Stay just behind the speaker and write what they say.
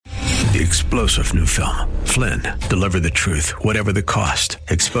The explosive new film, Flynn, Deliver the Truth, Whatever the Cost,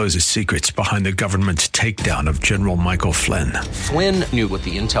 exposes secrets behind the government's takedown of General Michael Flynn. Flynn knew what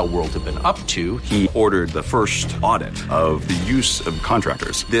the intel world had been up to. He ordered the first audit of the use of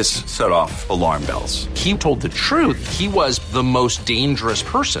contractors. This set off alarm bells. He told the truth. He was the most dangerous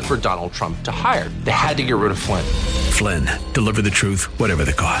person for Donald Trump to hire. They had to get rid of Flynn. Flynn, Deliver the Truth, Whatever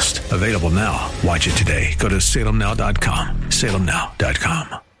the Cost. Available now. Watch it today. Go to salemnow.com.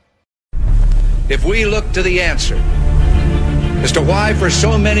 salemnow.com. If we look to the answer as to why for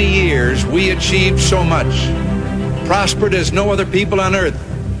so many years we achieved so much, prospered as no other people on earth,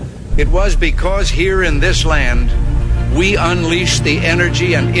 it was because here in this land we unleashed the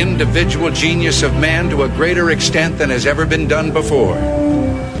energy and individual genius of man to a greater extent than has ever been done before.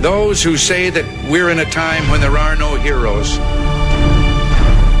 Those who say that we're in a time when there are no heroes,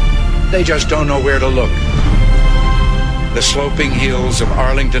 they just don't know where to look. The sloping hills of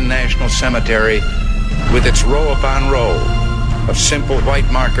Arlington National Cemetery, with its row upon row of simple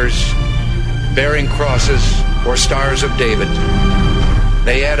white markers bearing crosses or stars of David,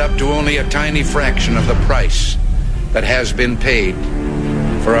 they add up to only a tiny fraction of the price that has been paid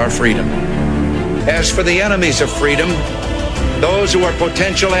for our freedom. As for the enemies of freedom, those who are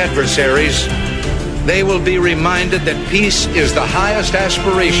potential adversaries, they will be reminded that peace is the highest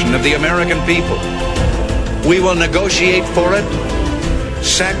aspiration of the American people. We will negotiate for it,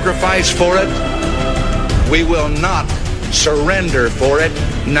 sacrifice for it. We will not surrender for it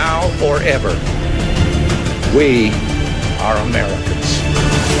now or ever. We are Americans.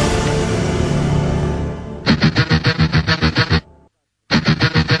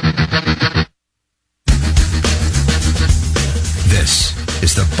 This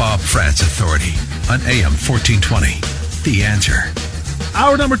is the Bob Frantz Authority on AM 1420. The Answer.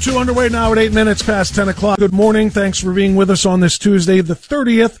 Hour number 2 underway now at 8 minutes past 10 o'clock. Good morning. Thanks for being with us on this Tuesday, the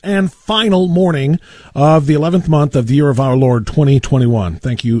 30th and final morning of the 11th month of the year of our Lord 2021.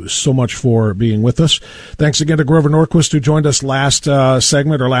 Thank you so much for being with us. Thanks again to Grover Norquist, who joined us last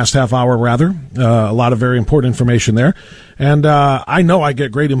segment, or last half hour, rather. A lot of very important information there. And I know I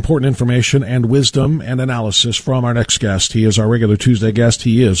get great important information and wisdom and analysis from our next guest. He is our regular Tuesday guest.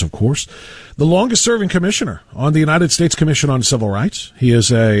 He is, of course, the longest-serving commissioner on the United States Commission on Civil Rights. He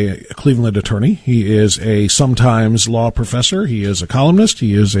is a Cleveland attorney. He is a sometimes law professor. He is a columnist.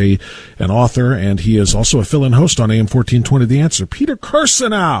 He is an author, and he is also a fill-in host on AM 1420 The Answer. Peter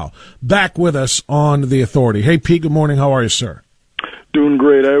Kirsanow back with us on The Authority. Hey, Pete, good morning. How are you, sir? Doing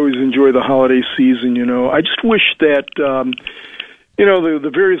great. I always enjoy the holiday season, you know. I just wish that,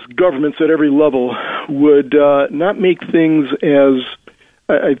 the various governments at every level would not make things as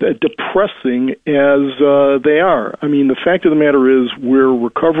depressing as they are. I mean, the fact of the matter is we're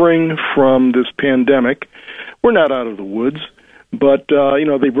recovering from this pandemic. We're not out of the woods, but,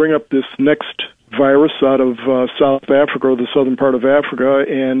 they bring up this next virus out of South Africa, or the southern part of Africa,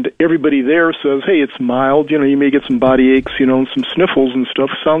 and everybody there says, hey, it's mild, you may get some body aches, and some sniffles and stuff.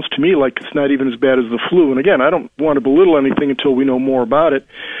 Sounds to me like it's not even as bad as the flu. And again, I don't want to belittle anything until we know more about it,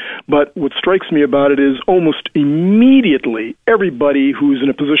 but what strikes me about it is almost immediately everybody who's in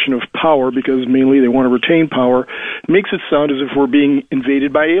a position of power, because mainly they want to retain power, makes it sound as if we're being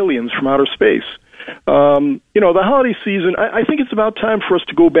invaded by aliens from outer space. The holiday season, I think it's about time for us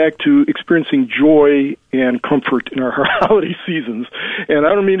to go back to experiencing joy and comfort in our holiday seasons. And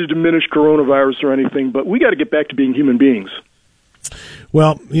I don't mean to diminish coronavirus or anything, but we got to get back to being human beings.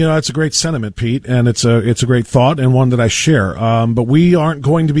 Well, it's a great sentiment, Pete, and it's a great thought, and one that I share. But we aren't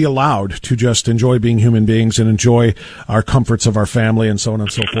going to be allowed to just enjoy being human beings and enjoy our comforts of our family and so on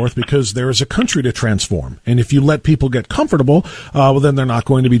and so forth, because there is a country to transform. And if you let people get comfortable, then they're not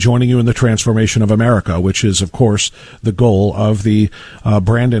going to be joining you in the transformation of America, which is, of course, the goal of the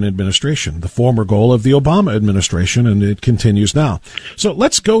Brandon administration, the former goal of the Obama administration, and it continues now. So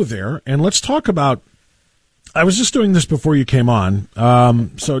let's go there, and let's talk about. I was just doing this before you came on,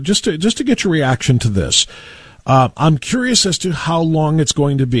 so just to get your reaction to this. I'm curious as to how long it's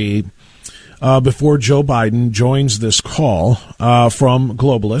going to be before Joe Biden joins this call from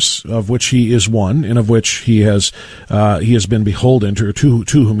globalists, of which he is one, and of which he has been beholden to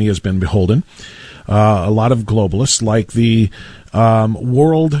whom he has been beholden. A lot of globalists, like the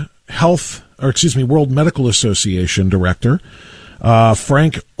World Medical Association director,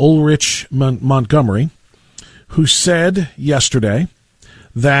 Frank Ulrich Montgomery, who said yesterday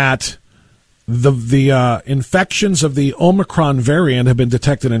that the infections of the Omicron variant have been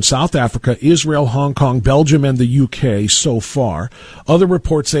detected in South Africa, Israel, Hong Kong, Belgium, and the UK so far. Other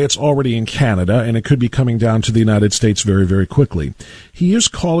reports say it's already in Canada, and it could be coming down to the United States very, very quickly. He is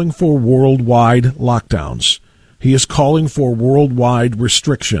calling for worldwide lockdowns He is calling for worldwide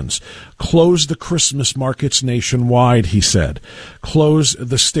restrictions. Close the Christmas markets nationwide, he said. Close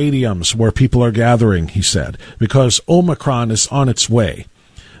the stadiums where people are gathering, he said, because Omicron is on its way.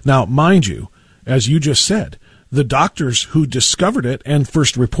 Now, mind you, as you just said, the doctors who discovered it and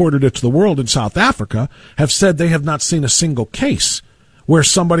first reported it to the world in South Africa have said they have not seen a single case where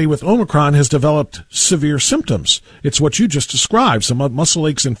somebody with Omicron has developed severe symptoms. It's what you just described, some muscle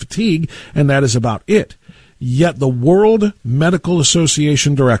aches and fatigue, and that is about it. Yet the World Medical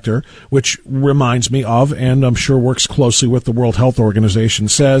Association director, which reminds me of, and I'm sure works closely with the World Health Organization,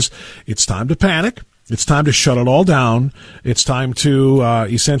 says it's time to panic. It's time to shut it all down. It's time to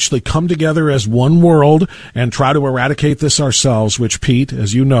essentially come together as one world and try to eradicate this ourselves, which, Pete,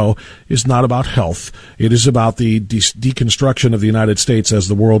 as you know, is not about health. It is about the deconstruction of the United States as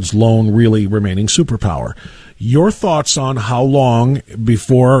the world's lone really remaining superpower. Your thoughts on how long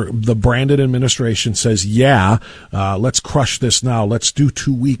before the Brandon administration says, let's crush this now. Let's do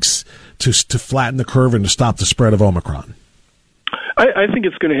 2 weeks to flatten the curve and to stop the spread of Omicron? I think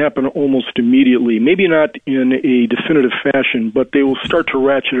it's going to happen almost immediately, maybe not in a definitive fashion, but they will start to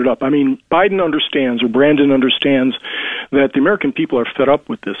ratchet it up. I mean, Biden understands, or Brandon understands, that the American people are fed up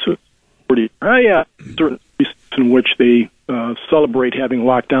with this. Certain places in which they celebrate having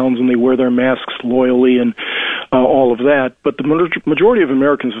lockdowns and they wear their masks loyally and all of that, but the majority of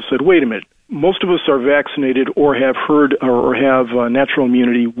Americans have said, wait a minute, most of us are vaccinated or have herd or have natural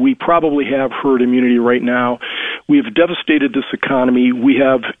immunity. We probably have herd immunity right now. We have devastated this economy. We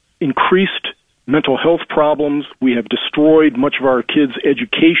have increased mental health problems. We have destroyed much of our kids'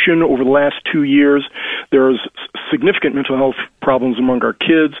 education over the last 2 years. There's significant mental health problems among our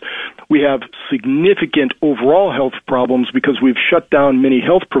kids. We have significant overall health problems because we've shut down many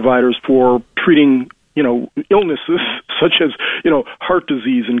health providers for treating illnesses such as, heart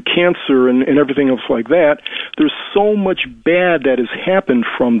disease and cancer and everything else like that. There's so much bad that has happened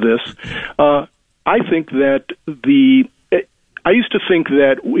from this. I think that I used to think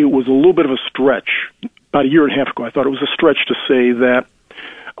that it was a little bit of a stretch. About a year and a half ago, I thought it was a stretch to say that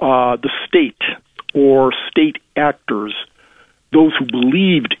the state or state actors, those who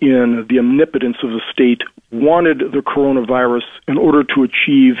believed in the omnipotence of the state, wanted the coronavirus in order to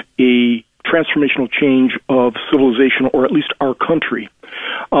achieve a transformational change of civilization, or at least our country.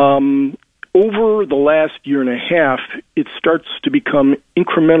 Over the last year and a half, it starts to become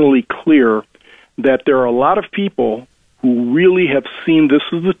incrementally clear that there are a lot of people who really have seen this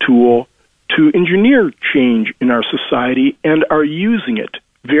as a tool to engineer change in our society and are using it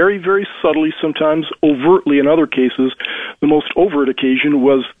very, very subtly, sometimes overtly in other cases. The most overt occasion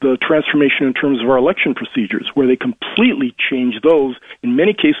was the transformation in terms of our election procedures, where they completely changed those, in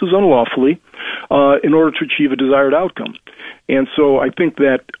many cases unlawfully, in order to achieve a desired outcome. And so I think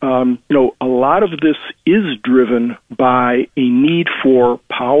that, a lot of this is driven by a need for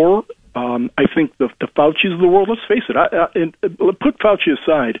power. I think the Faucis of the world, let's face it, put Fauci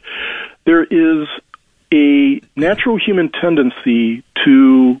aside, there is a natural human tendency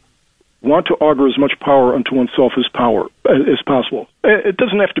to want to augur as much power unto oneself as possible. It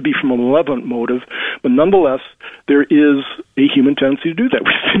doesn't have to be from a malevolent motive, but nonetheless, there is a human tendency to do that.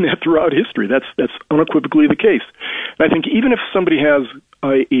 We've seen that throughout history. That's unequivocally the case. And I think even if somebody has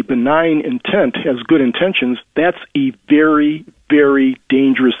a benign intent, has good intentions, that's a very, very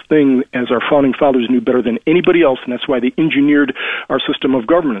dangerous thing, as our founding fathers knew better than anybody else, and that's why they engineered our system of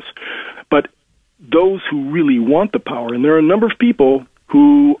governance. But those who really want the power, and there are a number of people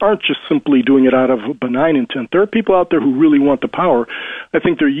who aren't just simply doing it out of a benign intent. There are people out there who really want the power. I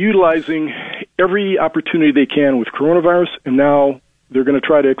think they're utilizing every opportunity they can with coronavirus, and now they're going to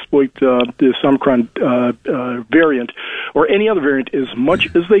try to exploit this Omicron variant or any other variant as much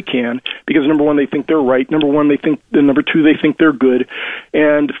as they can, because number one, they think they're right. Number two, they think they're good.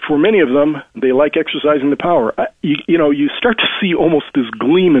 And for many of them, they like exercising the power. You start to see almost this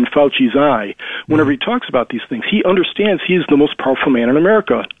gleam in Fauci's eye whenever he talks about these things. He understands he's the most powerful man in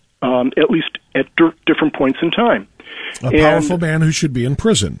America, at least at different points in time. A powerful man who should be in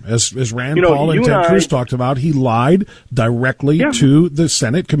prison. As Rand Paul and Ted Cruz talked about, he lied directly to the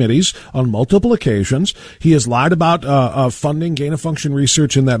Senate committees on multiple occasions. He has lied about funding gain-of-function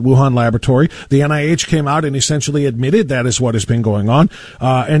research in that Wuhan laboratory. The NIH came out and essentially admitted that is what has been going on.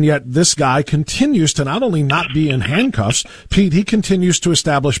 And yet this guy continues to not only not be in handcuffs, Pete, he continues to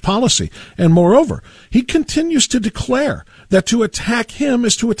establish policy. And moreover, he continues to declare that to attack him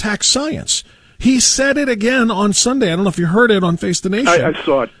is to attack science. He said it again on Sunday. I don't know if you heard it on Face the Nation. I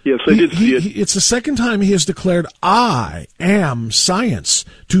saw it. Yes, I did see it. It's the second time he has declared, I am science.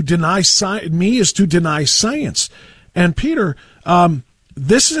 To deny me is to deny science. And Peter,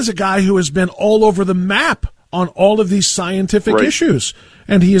 this is a guy who has been all over the map on all of these scientific issues.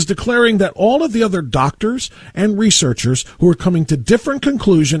 And he is declaring that all of the other doctors and researchers who are coming to different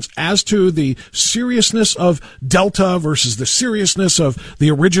conclusions as to the seriousness of Delta versus the seriousness of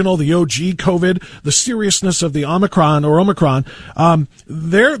the original, the OG COVID, the seriousness of the Omicron,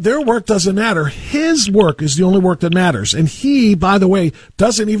 their work doesn't matter. His work is the only work that matters. And he, by the way,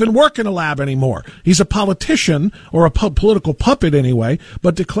 doesn't even work in a lab anymore. He's a politician, or a political puppet anyway,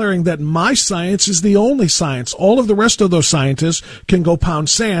 but declaring that my science is the only science. All of the rest of those scientists can go pound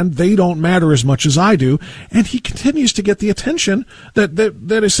sand. They don't matter as much as I do. And he continues to get the attention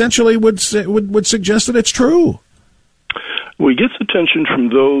that essentially would suggest that it's true. Well, he gets attention from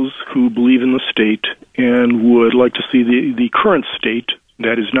those who believe in the state and would like to see the current state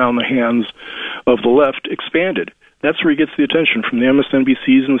that is now in the hands of the left expanded. That's where he gets the attention, from the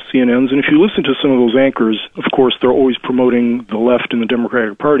MSNBCs and the CNNs. And if you listen to some of those anchors, of course, they're always promoting the left and the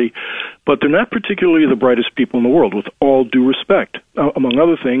Democratic Party, but they're not particularly the brightest people in the world, with all due respect. Among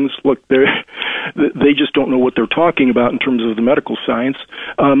other things, look, they just don't know what they're talking about in terms of the medical science.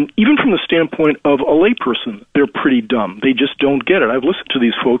 Even from the standpoint of a layperson, they're pretty dumb. They just don't get it. I've listened to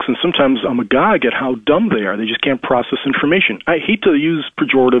these folks, and sometimes I'm agog at how dumb they are. They just can't process information. I hate to use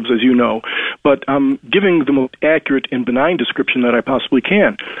pejoratives, as you know, but I'm giving the most accurate and benign description that I possibly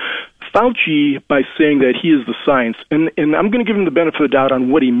can. Fauci, by saying that he is the science, and I'm going to give him the benefit of the doubt on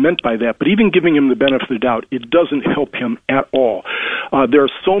what he meant by that, but even giving him the benefit of the doubt, it doesn't help him at all. There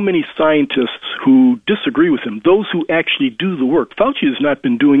are so many scientists who disagree with him, those who actually do the work. Fauci has not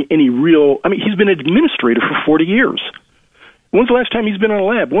been doing any he's been an administrator for 40 years. When's the last time he's been in a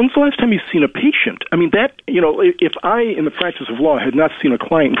lab? When's the last time he's seen a patient? I mean, if I, in the practice of law, had not seen a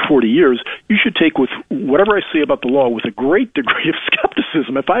client in 40 years, you should take with whatever I say about the law with a great degree of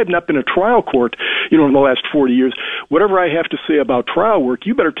skepticism. If I have not been in a trial court, in the last 40 years, whatever I have to say about trial work,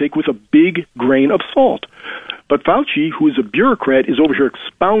 you better take with a big grain of salt. But Fauci, who is a bureaucrat, is over here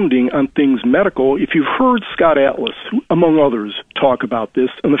expounding on things medical. If you've heard Scott Atlas, among others, talk about this,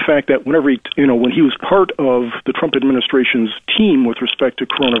 and the fact that whenever when he was part of the Trump administration's team with respect to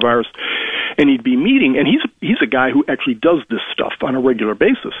coronavirus, and he'd be meeting, and he's a guy who actually does this stuff on a regular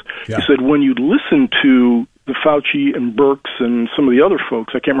basis. Yeah. He said when you listen to the Fauci and Birx and some of the other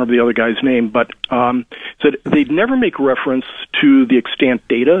folks, I can't remember the other guy's name, but said they'd never make reference to the extant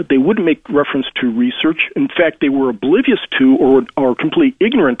data. They wouldn't make reference to research. In fact, they were oblivious to or completely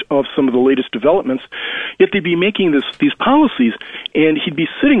ignorant of some of the latest developments, yet they'd be making these policies, and he'd be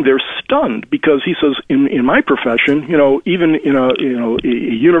sitting there stunned because he says, in my profession, even in a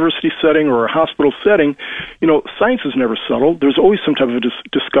university setting or a hospital setting, science is never settled. There's always some type of a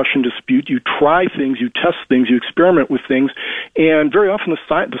discussion, dispute. You try things, you test things, you experiment with things, and very often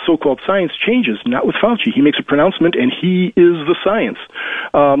the so-called science changes. Not with Fauci. He makes a pronouncement, and he is the science.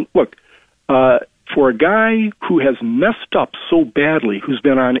 For a guy who has messed up so badly, who's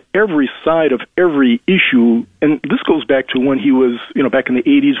been on every side of every issue, and this goes back to when he was, back in the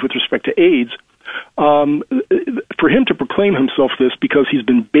 80s with respect to AIDS, for him to proclaim himself this because he's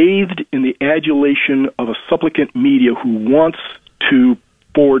been bathed in the adulation of a supplicant media who wants to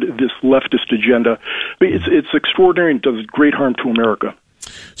forward this leftist agenda, it's extraordinary and does great harm to America.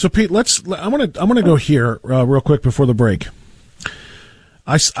 So, Pete, I want to go here real quick before the break.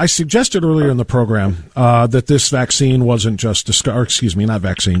 I suggested earlier in the program that this vaccine wasn't just this virus,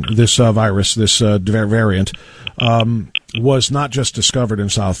 this variant, was not just discovered in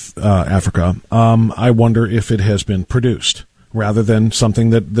South Africa. I wonder if it has been produced rather than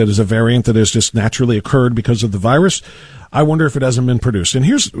something that is a variant that has just naturally occurred because of the virus. I wonder if it hasn't been produced. And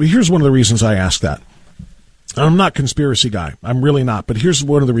here's one of the reasons I ask that. I'm not a conspiracy guy. I'm really not. But here's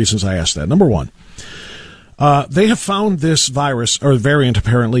one of the reasons I ask that. Number one, they have found this virus or variant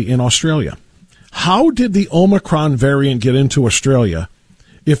apparently in Australia. How did the Omicron variant get into Australia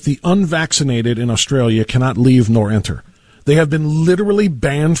if the unvaccinated in Australia cannot leave nor enter? They have been literally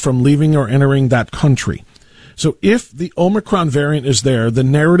banned from leaving or entering that country. So if the Omicron variant is there, the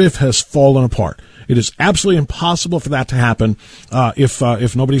narrative has fallen apart. It is absolutely impossible for that to happen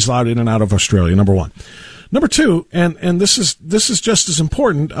if nobody's allowed in and out of Australia, number one. Number two, and this is just as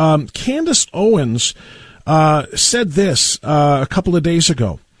important, Candace Owens said this a couple of days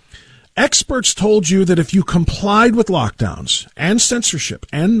ago. Experts told you that if you complied with lockdowns and censorship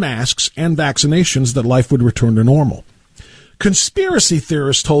and masks and vaccinations, that life would return to normal. Conspiracy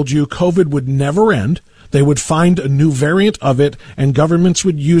theorists told you COVID would never end. They would find a new variant of it, and governments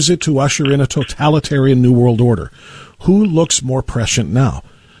would use it to usher in a totalitarian new world order. Who looks more prescient now?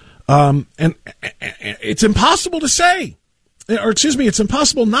 And it's impossible to say, it's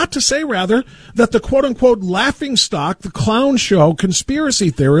impossible not to say, rather, that the quote-unquote laughingstock, the clown show, conspiracy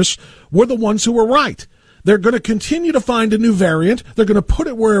theorists were the ones who were right. They're going to continue to find a new variant. They're going to put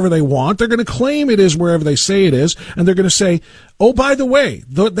it wherever they want. They're going to claim it is wherever they say it is. And they're going to say, oh, by the way,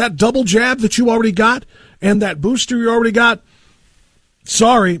 that double jab that you already got and that booster you already got,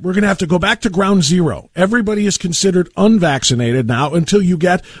 sorry, we're going to have to go back to ground zero. Everybody is considered unvaccinated now until you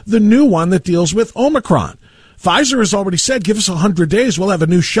get the new one that deals with Omicron. Pfizer has already said, give us 100 days, we'll have a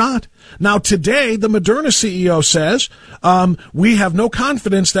new shot. Now, today, the Moderna CEO says, we have no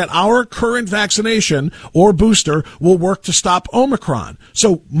confidence that our current vaccination or booster will work to stop Omicron.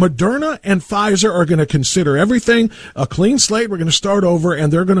 So Moderna and Pfizer are going to consider everything a clean slate. We're going to start over,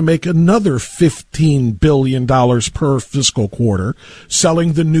 and they're going to make another $15 billion per fiscal quarter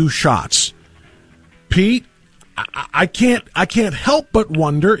selling the new shots. Pete, I can't help but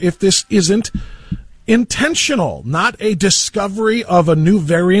wonder if this isn't intentional, not a discovery of a new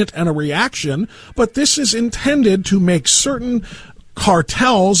variant and a reaction, but this is intended to make certain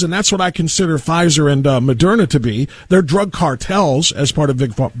cartels, and that's what I consider Pfizer and Moderna to be. They're drug cartels as part of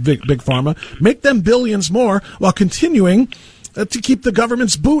big pharma. Make them billions more while continuing to keep the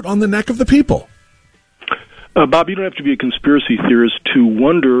government's boot on the neck of the people. Bob, you don't have to be a conspiracy theorist to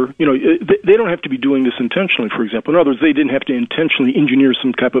wonder, they don't have to be doing this intentionally, for example. In other words, they didn't have to intentionally engineer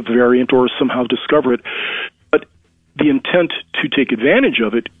some type of variant or somehow discover it. But the intent to take advantage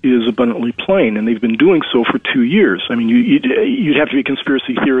of it is abundantly plain, and they've been doing so for 2 years. I mean, you'd have to be a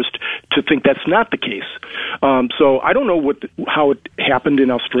conspiracy theorist to think that's not the case. So I don't know how it happened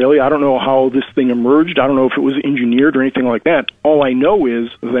in Australia. I don't know how this thing emerged. I don't know if it was engineered or anything like that. All I know is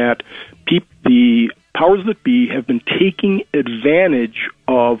that the powers that be have been taking advantage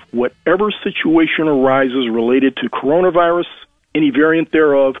of whatever situation arises related to coronavirus, any variant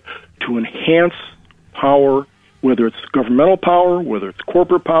thereof, to enhance power, whether it's governmental power, whether it's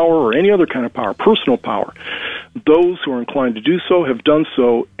corporate power, or any other kind of power, personal power. Those who are inclined to do so have done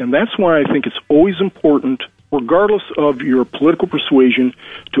so, and that's why I think it's always important, regardless of your political persuasion,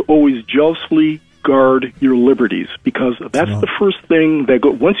 to always jealously guard your liberties, because that's the first thing that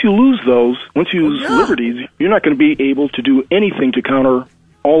once you lose liberties, you're not going to be able to do anything to counter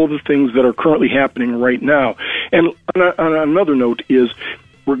all of the things that are currently happening right now. And on another note is,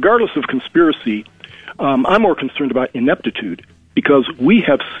 regardless of conspiracy, I'm more concerned about ineptitude, because we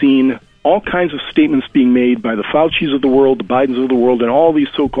have seen all kinds of statements being made by the Faucis of the world, the Bidens of the world, and all these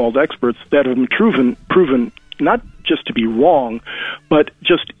so-called experts that have been proven not just to be wrong, but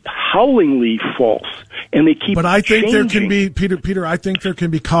just howlingly false. And they keep But I think changing. there can be, Peter, I think there can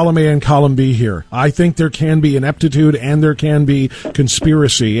be column A and column B here. I think there can be ineptitude and there can be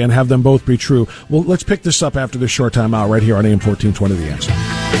conspiracy, and have them both be true. Well, let's pick this up after this short time out right here on AM 1420 The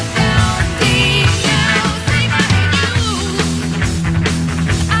Answer.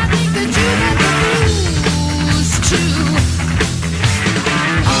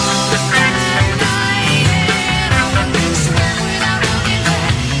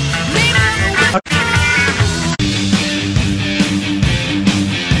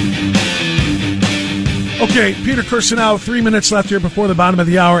 Okay, Peter Kirsanow, 3 minutes left here before the bottom of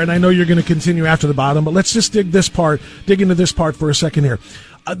the hour, and I know you're going to continue after the bottom, but let's just dig into this part for a second here.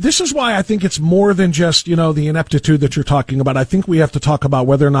 This is why I think it's more than just, the ineptitude that you're talking about. I think we have to talk about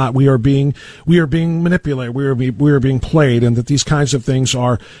whether or not we are being manipulated, we are being played, and that these kinds of things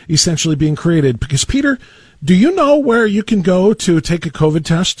are essentially being created. Because, Peter, do you know where you can go to take a COVID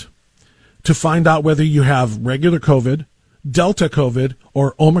test to find out whether you have regular COVID, Delta COVID,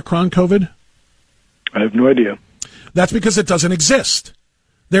 or Omicron COVID? I have no idea. That's because it doesn't exist.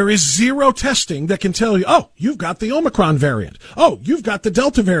 There is zero testing that can tell you, oh, you've got the Omicron variant. Oh, you've got the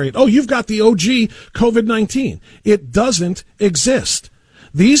Delta variant. Oh, you've got the OG COVID-19. It doesn't exist.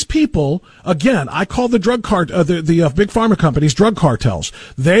 These people, again, I call the drug the big pharma companies drug cartels.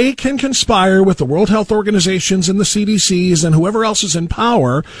 They can conspire with the World Health Organizations and the CDCs and whoever else is in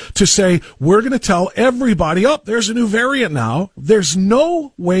power to say, we're going to tell everybody, oh, there's a new variant now. There's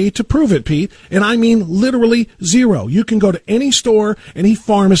no way to prove it, Pete. And I mean literally zero. You can go to any store, any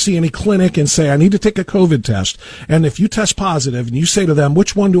pharmacy, any clinic and say, I need to take a COVID test. And if you test positive and you say to them,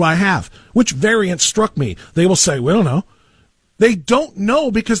 which one do I have? Which variant struck me? They will say, we don't know. They don't know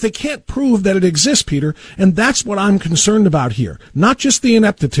because they can't prove that it exists, Peter, and that's what I'm concerned about here. Not just the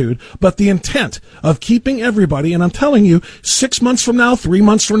ineptitude, but the intent of keeping everybody, and I'm telling you, 6 months from now, 3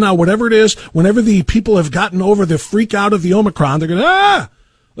 months from now, whatever it is, whenever the people have gotten over the freak out of the Omicron, they're going to,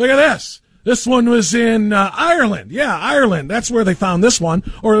 look at this. This one was in Ireland. Yeah, Ireland. That's where they found this one.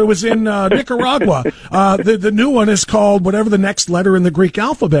 Or it was in Nicaragua. The new one is called whatever the next letter in the Greek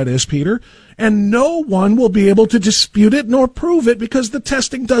alphabet is, Peter. And no one will be able to dispute it nor prove it because the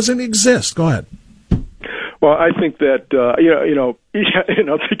testing doesn't exist. Go ahead. Well, I think that, and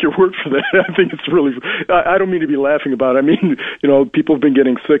I'll take your word for that. I think it's really, I don't mean to be laughing about it. I mean, people have been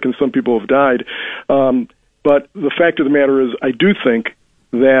getting sick and some people have died. But the fact of the matter is, I do think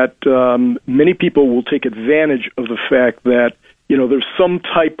that many people will take advantage of the fact that, there's some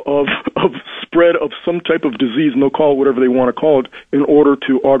type of spread of some type of disease, and they'll call it whatever they want to call it, in order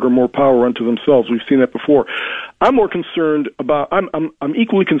to augur more power unto themselves. We've seen that before. I'm more concerned about, I'm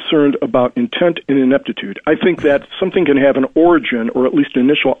equally concerned about intent and ineptitude. I think that something can have an origin, or at least an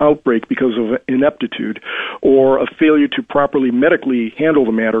initial outbreak, because of ineptitude or a failure to properly medically handle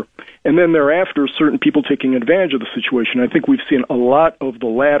the matter, and then thereafter certain people taking advantage of the situation. I think we've seen a lot of the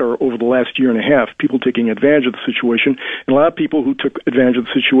latter over the last year and a half, people taking advantage of the situation, and a lot of people who took advantage of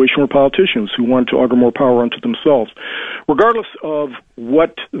the situation were politicians who wanted to augur more power unto themselves. Regardless of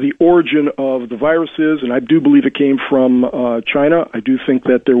what the origin of the virus is, and I do believe it came from China, I do think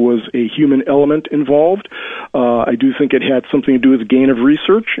that there was a human element involved. I do think it had something to do with the gain of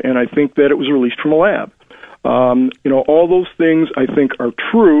research, and I think that it was released from a lab. All those things I think are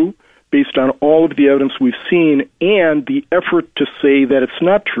true, based on all of the evidence we've seen and the effort to say that it's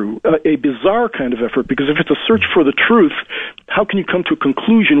not true, a bizarre kind of effort, because if it's a search for the truth, how can you come to a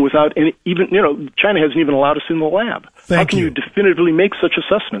conclusion without China hasn't even allowed us in the lab. How can you definitively make such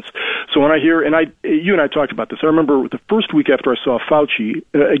assessments? So when I hear, you and I talked about this, I remember the first week after I saw Fauci,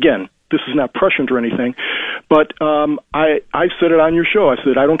 again, this is not prescient or anything, but I said it on your show. I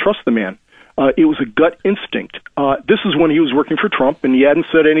said, I don't trust the man. It was a gut instinct. This is when he was working for Trump, and he hadn't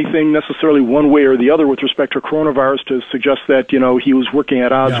said anything necessarily one way or the other with respect to coronavirus to suggest that, he was working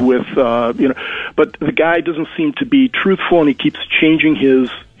at odds with, but the guy doesn't seem to be truthful, and he keeps changing his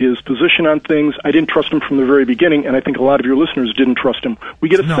position on things. I didn't trust him from the very beginning, and I think a lot of your listeners didn't trust him. We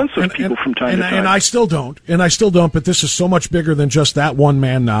get a sense of people from time to time. And I still don't, but this is so much bigger than just that one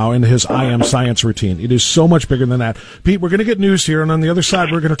man now and his I am science routine. It is so much bigger than that. Pete, we're going to get news here, and on the other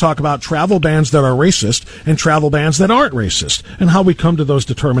side, we're going to talk about travel bans that are racist and travel bans that aren't racist, and how we come to those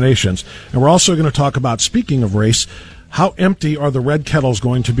determinations. And we're also going to talk about, speaking of race, how empty are the red kettles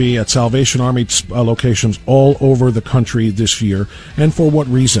going to be at Salvation Army locations all over the country this year, and for what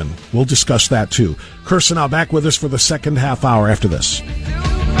reason? We'll discuss that too. Kirsanow back with us for the second half hour after this.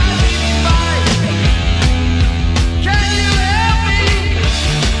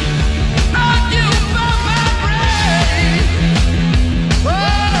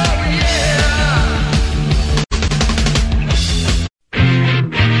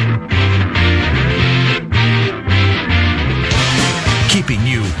 Keeping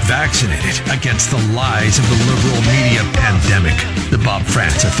you vaccinated against the lies of the liberal media pandemic. The Bob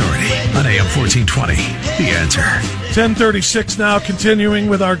Frantz Authority on AM 1420. The Answer. 10:36 now, continuing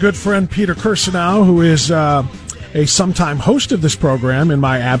with our good friend Peter Kirsanow, who is a sometime host of this program in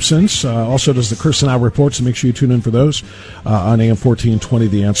my absence. Also does the Kirsanow Reports, so make sure you tune in for those on AM 1420.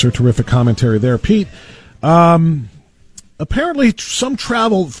 The Answer. Terrific commentary there. Pete, apparently some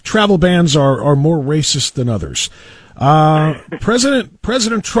travel bans are more racist than others.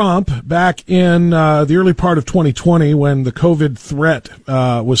 President Trump, back in the early part of 2020, when the COVID threat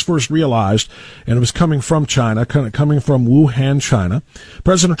was first realized, and it was coming from China, coming from Wuhan, China,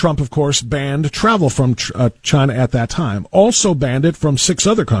 President Trump, of course, banned travel from China at that time. Also banned it from 6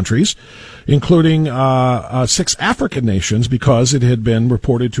 other countries, including 6 African nations, because it had been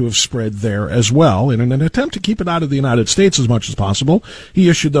reported to have spread there as well. In an attempt to keep it out of the United States as much as possible, he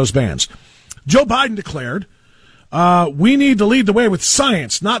issued those bans. Joe Biden declared, we need to lead the way with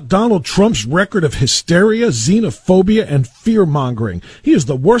science, not Donald Trump's record of hysteria, xenophobia, and fear-mongering. He is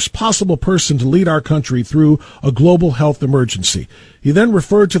the worst possible person to lead our country through a global health emergency. He then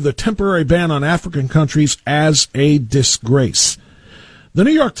referred to the temporary ban on African countries as a disgrace. The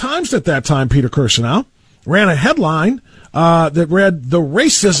New York Times at that time, Peter Kirsanow, ran a headline that read, "The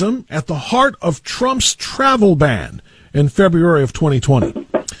racism at the heart of Trump's travel ban," in February of 2020.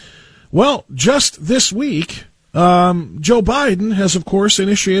 Well, just this week, Joe Biden has, of course,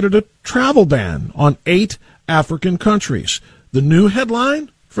 initiated a travel ban on 8 African countries. The new headline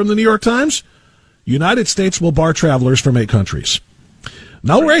from the New York Times, United States will bar travelers from 8 countries.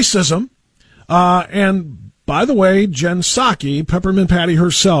 No racism. And by the way, Jen Psaki, Peppermint Patty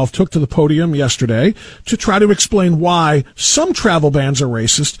herself, took to the podium yesterday to try to explain why some travel bans are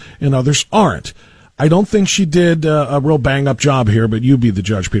racist and others aren't. I don't think she did a real bang-up job here, but you be the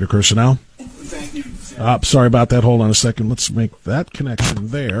judge, Peter Kirsanow. Thank you. Sorry about that. Hold on a second. Let's make that connection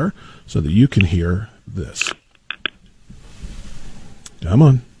there so that you can hear this. Come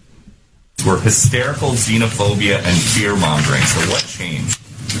on. Were hysterical xenophobia and fear-mongering. So what changed?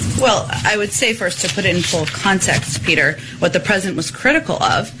 Well, I would say first, to put it in full context, Peter, what the president was critical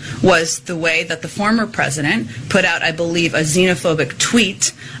of was the way that the former president put out, I believe, a xenophobic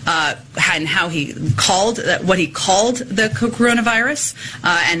tweet and how he called what he called the coronavirus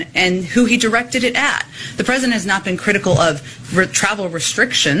and who he directed it at. The president has not been critical of travel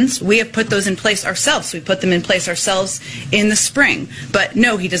restrictions. We have put those in place ourselves. We put them in place ourselves in the spring. But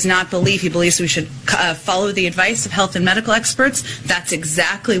no, he does not believe. He believes we should follow the advice of health and medical experts. That's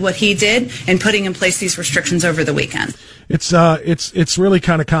exactly what he did in putting in place these restrictions over the weekend. It's really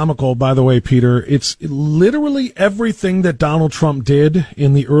kind of comical, by the way, Peter. It's literally everything that Donald Trump did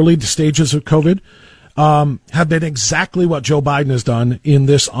in the early stages of COVID have been exactly what Joe Biden has done in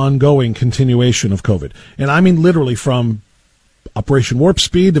this ongoing continuation of COVID. And I mean literally from Operation Warp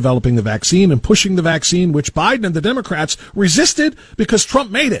Speed, developing the vaccine and pushing the vaccine, which Biden and the Democrats resisted because Trump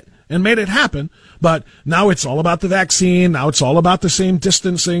made it and made it happen. But now it's all about the vaccine. Now it's all about the same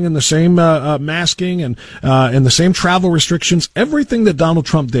distancing and the same masking and the same travel restrictions. Everything that Donald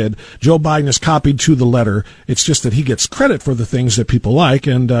Trump did, Joe Biden has copied to the letter. It's just that he gets credit for the things that people like,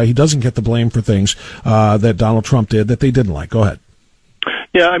 and he doesn't get the blame for things that Donald Trump did that they didn't like. Go ahead.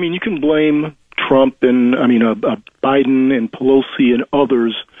 Yeah, I mean, you can blame Trump and, Biden and Pelosi and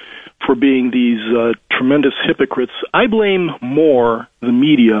others for being these tremendous hypocrites. I blame more the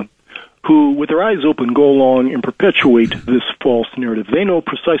media, who, with their eyes open, go along and perpetuate this false narrative. They know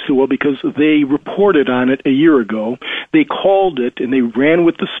precisely well because they reported on it a year ago. They called it, and they ran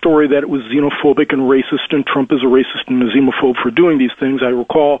with the story that it was xenophobic and racist, and Trump is a racist and a xenophobe for doing these things. I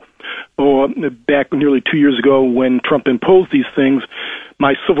recall back nearly 2 years ago when Trump imposed these things,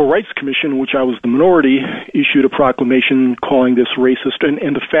 my Civil Rights Commission, which I was the minority, issued a proclamation calling this racist,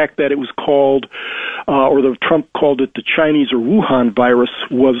 and the fact that it was called, Trump called it the Chinese or Wuhan virus,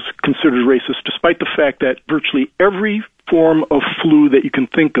 was considered racist, despite the fact that virtually every form of flu that you can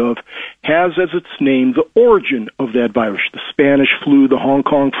think of has as its name the origin of that virus. The Spanish flu, the Hong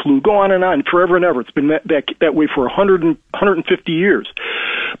Kong flu, go on and on, forever and ever. It's been that way for 150 years.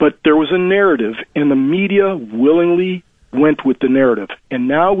 But there was a narrative, and the media willingly went with the narrative. And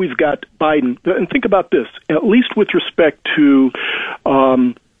now we've got Biden. And think about this, at least with respect to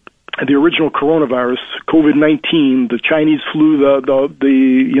the original coronavirus, COVID-19, the Chinese flu, the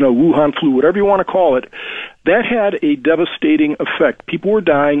Wuhan flu, whatever you want to call it, that had a devastating effect. People were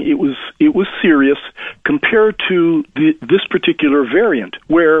dying. It was serious compared to this particular variant,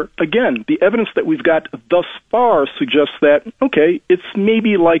 where, again, the evidence that we've got thus far suggests that, okay, it's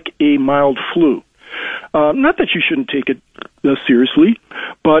maybe like a mild flu. Not that you shouldn't take it seriously,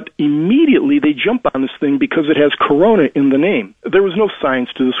 but immediately they jump on this thing because it has corona in the name. There was no science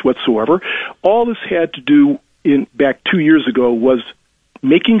to this whatsoever. All this had to do back 2 years ago was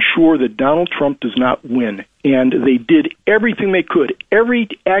making sure that Donald Trump does not win. And they did everything they could. Every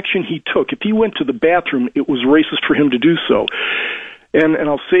action he took, if he went to the bathroom, it was racist for him to do so. And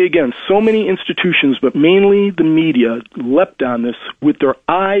I'll say again, so many institutions, but mainly the media, leapt on this with their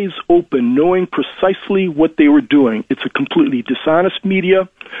eyes open, knowing precisely what they were doing. It's a completely dishonest media.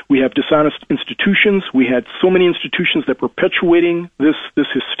 We have dishonest institutions. We had so many institutions that were perpetuating this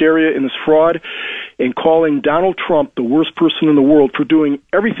hysteria and this fraud, and calling Donald Trump the worst person in the world for doing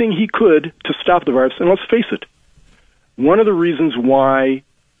everything he could to stop the virus. And let's face it, one of the reasons why,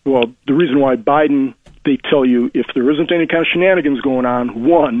 the reason why Biden, they tell you if there isn't any kind of shenanigans going on,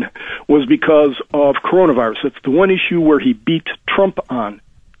 one was because of coronavirus. That's the one issue where he beat Trump on.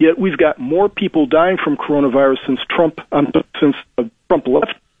 Yet we've got more people dying from coronavirus since Trump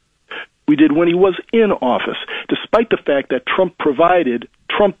left we did when he was in office, despite the fact that Trump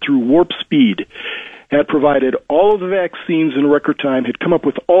through Warp Speed, had provided all of the vaccines in record time, had come up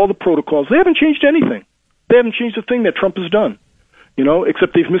with all the protocols. They haven't changed anything. They haven't changed a thing that Trump has done,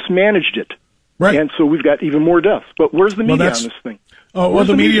 except they've mismanaged it. Right. And so we've got even more deaths. But where's the media on this thing?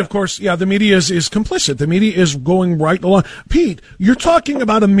 The media, of course, the media is complicit. The media is going right along. Pete, you're talking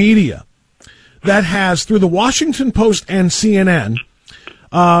about a media that has, through the Washington Post and CNN,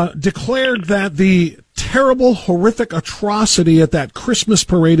 declared that the terrible, horrific atrocity at that Christmas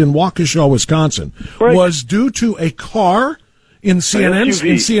parade in Waukesha, Wisconsin, was due to a car. In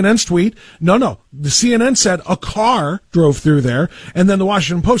CNN's tweet, the CNN said a car drove through there, and then the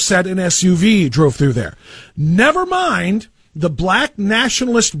Washington Post said an SUV drove through there. Never mind the black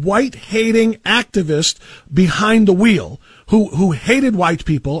nationalist, white-hating activist behind the wheel who hated white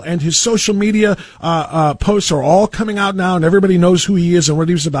people, and his social media posts are all coming out now, and everybody knows who he is and what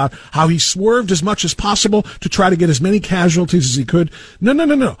he was about, how he swerved as much as possible to try to get as many casualties as he could. No.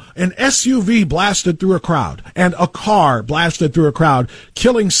 An SUV blasted through a crowd, and a car blasted through a crowd,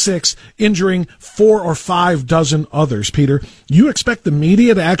 killing 6, injuring 4 or 5 dozen others, Peter. You expect the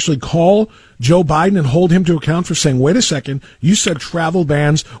media to actually call Joe Biden and hold him to account for saying, wait a second, you said travel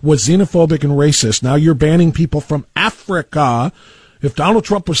bans was xenophobic and racist. Now you're banning people from Africa. If Donald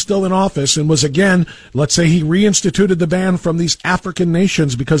Trump was still in office and was again, let's say he reinstituted the ban from these African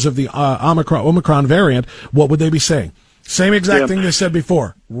nations because of the Omicron variant, what would they be saying? Same exact thing they said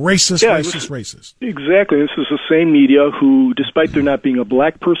before. Racist. Exactly. This is the same media who, despite there not being a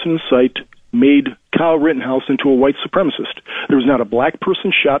black person in sight, made Kyle Rittenhouse into a white supremacist. There was not a black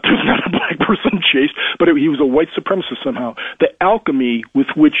person shot, there was not a black person chased, but he was a white supremacist somehow. The alchemy with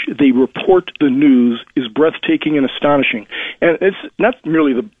which they report the news is breathtaking and astonishing. And it's not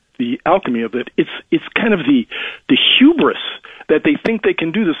merely the alchemy of it, it's kind of the hubris that they think they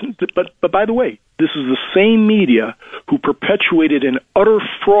can do this. But by the way, this is the same media who perpetuated an utter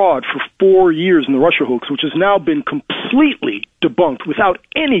fraud for 4 years in the Russia hoax, which has now been completely debunked without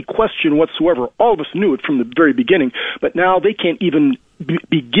any question whatsoever. All of us knew it from the very beginning, but now they can't even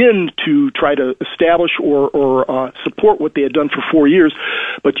begin to try to establish or support what they had done for 4 years,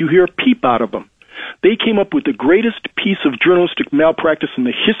 but you hear a peep out of them. They came up with the greatest piece of journalistic malpractice in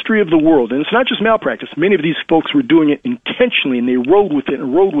the history of the world. And it's not just malpractice. Many of these folks were doing it intentionally, and they rode with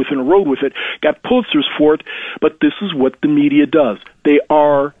it, got Pulitzers for it. But this is what the media does. They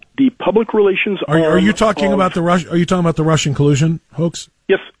are the public relations arm. Are you talking about the Russian collusion hoax?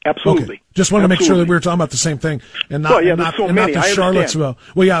 Yes, absolutely. Okay. Just want to make sure that we were talking about the same thing, and not the Charlottesville.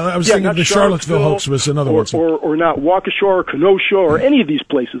 Well, yeah, I was thinking the Charlottesville hoax was another one. Or not Waukesha or Kenosha or any of these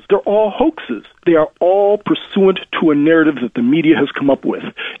places. They're all hoaxes. They are all pursuant to a narrative that the media has come up with.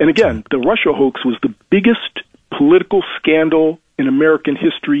 And again, the Russia hoax was the biggest political scandal in American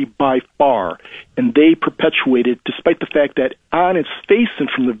history by far, and they perpetuate it despite the fact that on its face and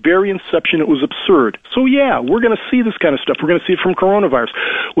from the very inception it was absurd. So yeah, we're going to see this kind of stuff. We're going to see it from coronavirus.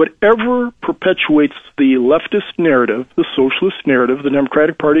 Whatever perpetuates the leftist narrative, the socialist narrative, the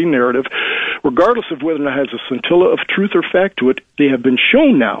Democratic Party narrative, regardless of whether or not it has a scintilla of truth or fact to it, they have been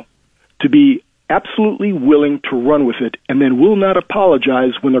shown now to be absolutely willing to run with it, and then will not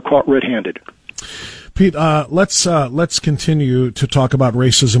apologize when they're caught red-handed. Pete, let's continue to talk about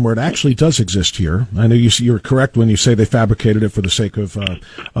racism where it actually does exist here. I know you're correct when you say they fabricated it for the sake of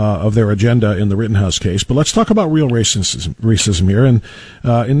their agenda in the Rittenhouse case, but let's talk about real racism here. And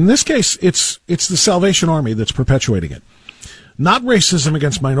in this case, it's the Salvation Army that's perpetuating it. Not racism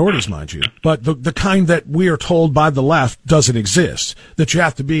against minorities, mind you, but the kind that we are told by the left doesn't exist, that you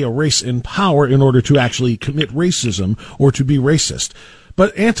have to be a race in power in order to actually commit racism or to be racist.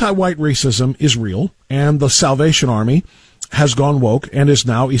 But anti-white racism is real, and the Salvation Army has gone woke and is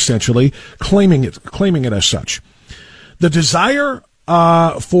now essentially claiming it as such. The desire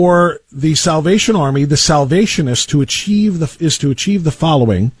for the Salvation Army, the Salvationists, to achieve the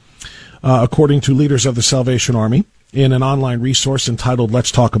following, according to leaders of the Salvation Army, in an online resource entitled Let's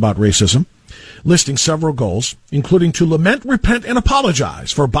Talk About Racism, listing several goals, including to lament, repent, and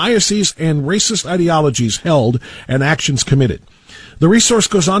apologize for biases and racist ideologies held and actions committed. The resource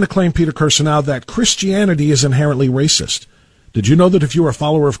goes on to claim, Peter Kirsanow, that Christianity is inherently racist. Did you know that if you are a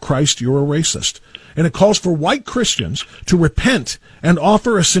follower of Christ, you're a racist? And it calls for white Christians to repent and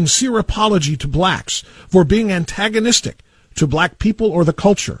offer a sincere apology to blacks for being antagonistic to black people or the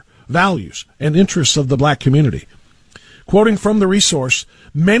culture, values, and interests of the black community. Quoting from the resource,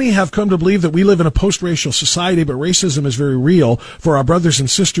 many have come to believe that we live in a post-racial society, but racism is very real for our brothers and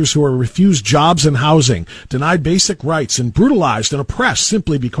sisters who are refused jobs and housing, denied basic rights, and brutalized and oppressed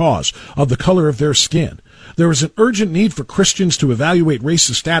simply because of the color of their skin. There is an urgent need for Christians to evaluate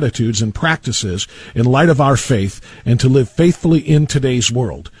racist attitudes and practices in light of our faith and to live faithfully in today's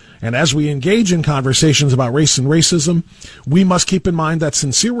world. And as we engage in conversations about race and racism, we must keep in mind that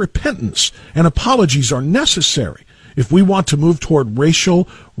sincere repentance and apologies are necessary if we want to move toward racial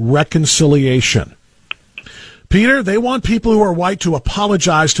reconciliation. Peter, they want people who are white to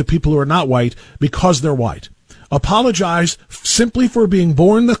apologize to people who are not white because they're white. Apologize simply for being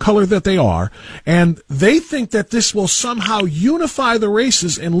born the color that they are, and they think that this will somehow unify the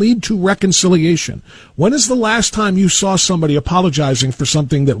races and lead to reconciliation. When is the last time you saw somebody apologizing for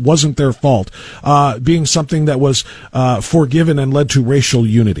something that wasn't their fault, being something that was forgiven and led to racial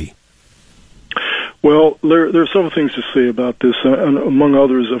unity? Well, there are several things to say about this. And among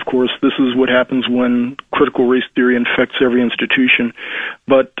others, of course, this is what happens when critical race theory infects every institution.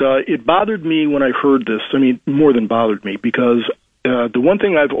 But it bothered me when I heard this. I mean, more than bothered me, because the one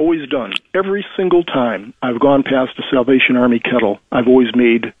thing I've always done, every single time I've gone past a Salvation Army kettle, I've always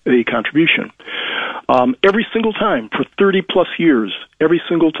made a contribution. Every single time for 30-plus years, every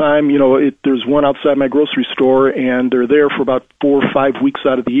single time, there's one outside my grocery store, and they're there for about 4 or 5 weeks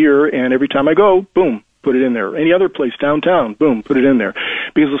out of the year, and every time I go, boom, put it in there. Any other place downtown, boom, put it in there.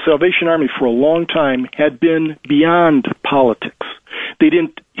 Because the Salvation Army for a long time had been beyond politics. They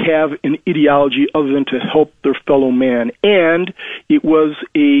didn't have an ideology other than to help their fellow man, and it was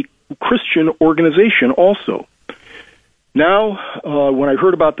a Christian organization also. Now, when I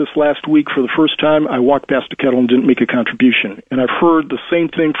heard about this last week for the first time, I walked past the kettle and didn't make a contribution. And I've heard the same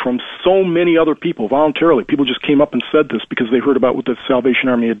thing from so many other people voluntarily. People just came up and said this because they heard about what the Salvation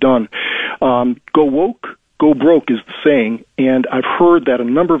Army had done. Go woke, go broke is the saying. And I've heard that a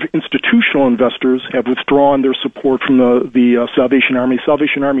number of institutional investors have withdrawn their support from the Salvation Army.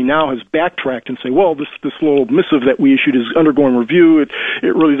 Salvation Army now has backtracked and say, well, this little missive that we issued is undergoing review. It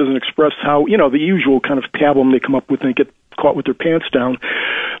really doesn't express how, the usual kind of pablum they come up with and get caught with their pants down.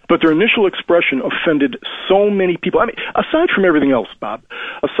 But their initial expression offended so many people. I mean, aside from everything else, Bob,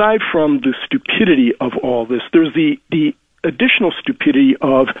 aside from the stupidity of all this, there's the additional stupidity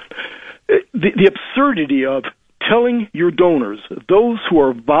of the absurdity of telling your donors, those who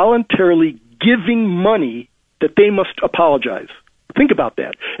are voluntarily giving money, that they must apologize. Think about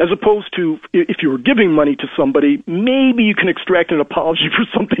that. As opposed to, if you were giving money to somebody, maybe you can extract an apology for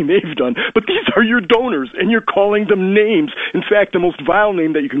something they've done. But these are your donors, and you're calling them names. In fact, the most vile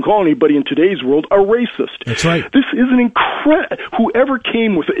name that you can call anybody in today's world, a racist. That's right. This is an incredible... Whoever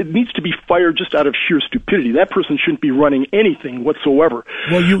came with it needs to be fired just out of sheer stupidity. That person shouldn't be running anything whatsoever.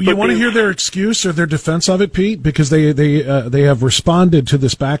 Well, you want to hear their excuse or their defense of it, Pete? Because they have responded to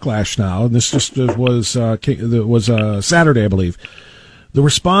this backlash now, and this just was Saturday, I believe. The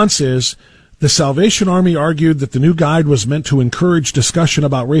response is, the Salvation Army argued that the new guide was meant to encourage discussion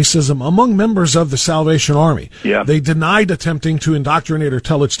about racism among members of the Salvation Army. Yeah. They denied attempting to indoctrinate or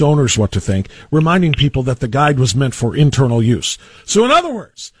tell its donors what to think, reminding people that the guide was meant for internal use. So in other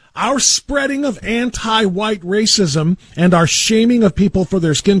words, our spreading of anti-white racism and our shaming of people for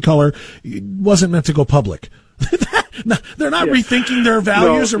their skin color wasn't meant to go public. They're not rethinking their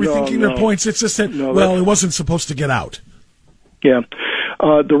values or rethinking their points. It's just that, it wasn't supposed to get out. Yeah.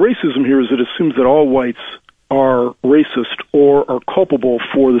 The racism here is it assumes that all whites are racist or are culpable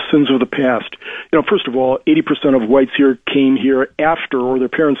for the sins of the past. First of all, 80% of whites here came here after, or their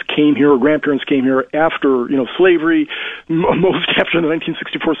parents came here, or grandparents came here after, slavery, most after the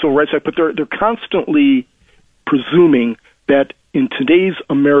 1964 Civil Rights Act, but they're constantly presuming that in today's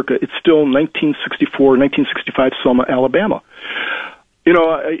America, it's still 1964, 1965 Selma, Alabama.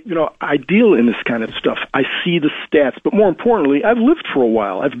 I deal in this kind of stuff. I see the stats, but more importantly, I've lived for a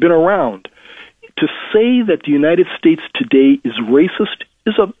while. I've been around. To say that the United States today is racist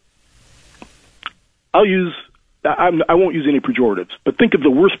is I won't use any pejoratives, but think of the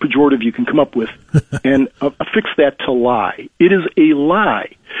worst pejorative you can come up with and affix that to lie. It is a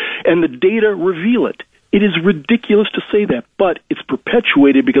lie, and the data reveal it. It is ridiculous to say that, but it's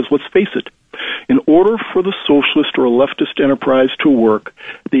perpetuated because, let's face it, in order for the socialist or leftist enterprise to work,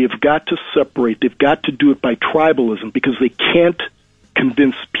 they've got to separate. They've got to do it by tribalism because they can't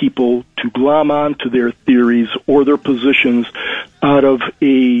convince people to glom on to their theories or their positions out of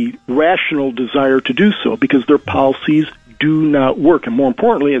a rational desire to do so because their policies do not work. And more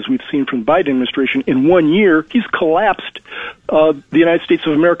importantly, as we've seen from the Biden administration, in 1 year, he's collapsed the United States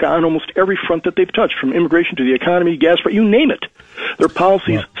of America on almost every front that they've touched, from immigration to the economy, gas, you name it. Their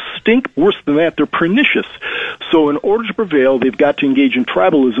policies stink. Worse than that, they're pernicious. So in order to prevail, they've got to engage in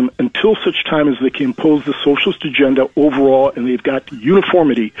tribalism until such time as they can impose the socialist agenda overall, and they've got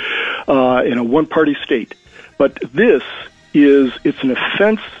uniformity in a one-party state. But it's an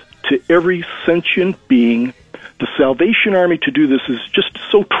offense to every sentient being. The Salvation Army to do this is just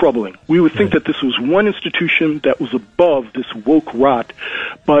so troubling. We would think that this was one institution that was above this woke rot.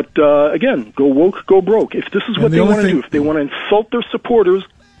 But, again, go woke, go broke. If this is what they want to do, if they want to insult their supporters,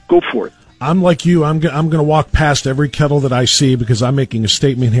 go for it. I'm like you. I'm going to walk past every kettle that I see because I'm making a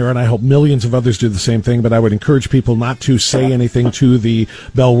statement here, and I hope millions of others do the same thing. But I would encourage people not to say anything to the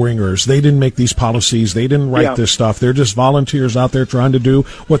bell ringers. They didn't make these policies. They didn't write this stuff. They're just volunteers out there trying to do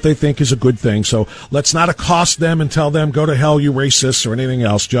what they think is a good thing. So let's not accost them and tell them, go to hell, you racists, or anything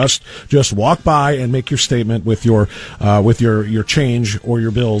else. Just walk by and make your statement with your change or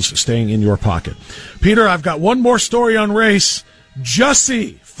your bills staying in your pocket. Peter, I've got one more story on race.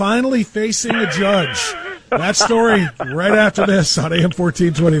 Jessie finally facing a judge. That story right after this on AM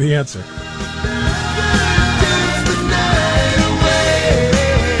 1420, The Answer.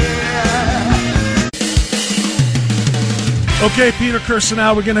 Okay, Peter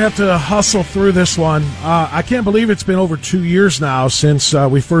Kirsanow, we're going to have to hustle through this one. I can't believe it's been over 2 years now since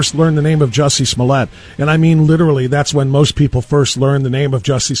we first learned the name of Jessie Smollett. And I mean literally, that's when most people first learned the name of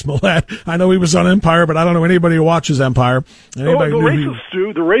Jessie Smollett. I know he was on Empire, but I don't know anybody who watches Empire. Anybody the racists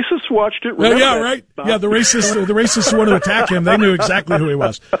do. The racists watched it. Oh, yeah, right. Yeah, the racists who wanted to attack him, they knew exactly who he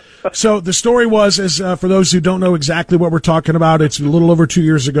was. So the story was, for those who don't know exactly what we're talking about, it's a little over 2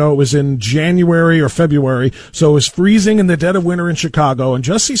 years ago. It was in January or February, so it was freezing in the dead of winter in Chicago, and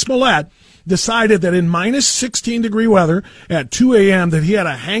Jessie Smollett decided that in minus 16-degree weather at 2 a.m. that he had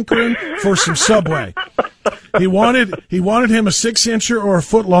a hankering for some Subway. He wanted him a 6-incher or a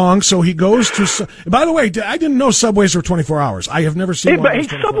foot long, so he goes to. By the way, I didn't know Subways were 24 hours. I have never seen one. But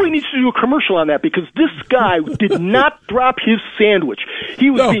Subway needs to do a commercial on that because this guy did not drop his sandwich. He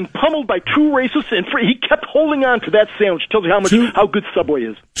was being pummeled by two racists, and he kept holding on to that sandwich. Tells you how good Subway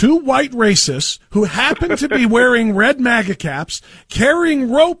is. Two white racists who happened to be wearing red MAGA caps,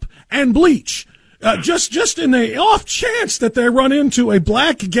 carrying rope and bleach. Just in the off chance that they run into a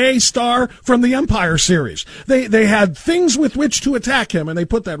black gay star from the Empire series. They had things with which to attack him, and they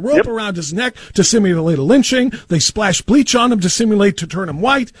put that rope around his neck to simulate a lynching. They splashed bleach on him to simulate to turn him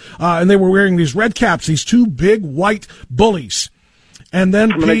white, and they were wearing these red caps, these two big white bullies. And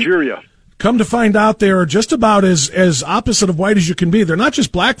then from Nigeria. Come to find out, they are just about as opposite of white as you can be. They're not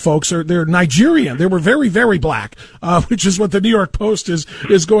just black folks; they're Nigerian. They were very, very black, which is what the New York Post is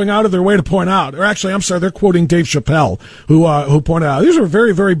going out of their way to point out. Or actually, I'm sorry, they're quoting Dave Chappelle, who pointed out these are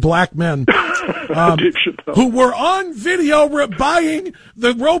very, very black men who were on video buying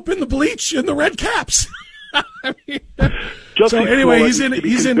the rope and the bleach and the red caps. I mean, so anyway, he's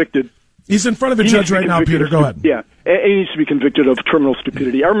in front of a judge right now. Peter, go ahead. Yeah. And he needs to be convicted of criminal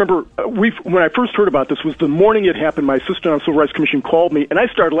stupidity. I remember when I first heard about this was the morning it happened. My assistant on the Civil Rights Commission called me, and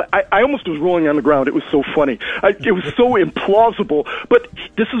I almost was rolling on the ground. It was so funny. It was so implausible. But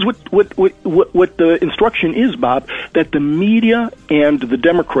this is what the instruction is, Bob, that the media and the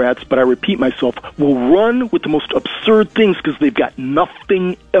Democrats, but I repeat myself, will run with the most absurd things because they've got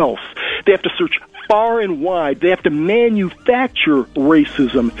nothing else. They have to search far and wide. They have to manufacture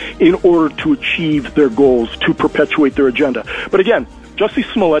racism in order to achieve their goals, to perpetuate their agenda. But again, Jessie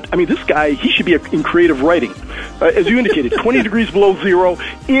Smollett, I mean, this guy, he should be in creative writing. As you indicated, 20 degrees below zero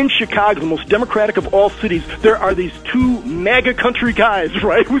in Chicago, the most democratic of all cities. There are these two MAGA country guys,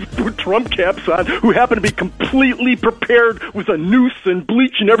 right, with Trump caps on, who happen to be completely prepared with a noose and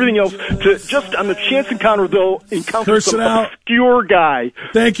bleach and everything else to just on the chance encounter, they'll encounter some obscure guy.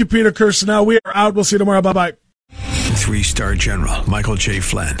 Thank you, Peter Kirsanow. We are out. We'll see you tomorrow. Bye-bye. 3-star General Michael J.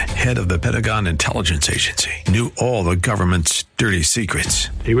 Flynn, head of the Pentagon Intelligence Agency, knew all the government's dirty secrets.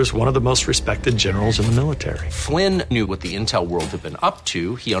 He was one of the most respected generals in the military. Flynn knew what the intel world had been up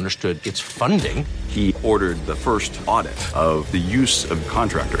to. He understood its funding. He ordered the first audit of the use of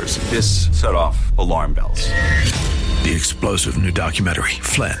contractors. This set off alarm bells. The explosive new documentary,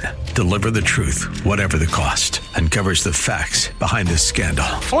 Flynn, Deliver the Truth, Whatever the Cost, uncovers the facts behind this scandal.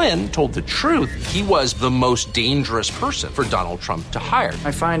 Flynn told the truth. He was the most dangerous person for Donald Trump to hire.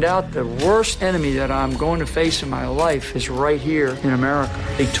 I find out the worst enemy that I'm going to face in my life is right here in America.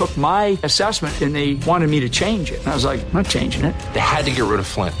 They took my assessment and they wanted me to change it. And I was like, I'm not changing it. They had to get rid of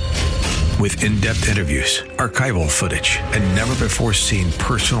Flynn. With in-depth interviews, archival footage, and never-before-seen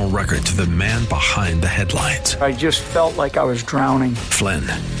personal records of the man behind the headlines. I just felt like I was drowning. Flynn,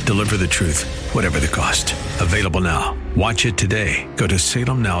 Deliver the Truth, Whatever the Cost. Available now. Watch it today. Go to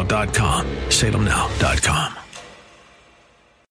salemnow.com. salemnow.com.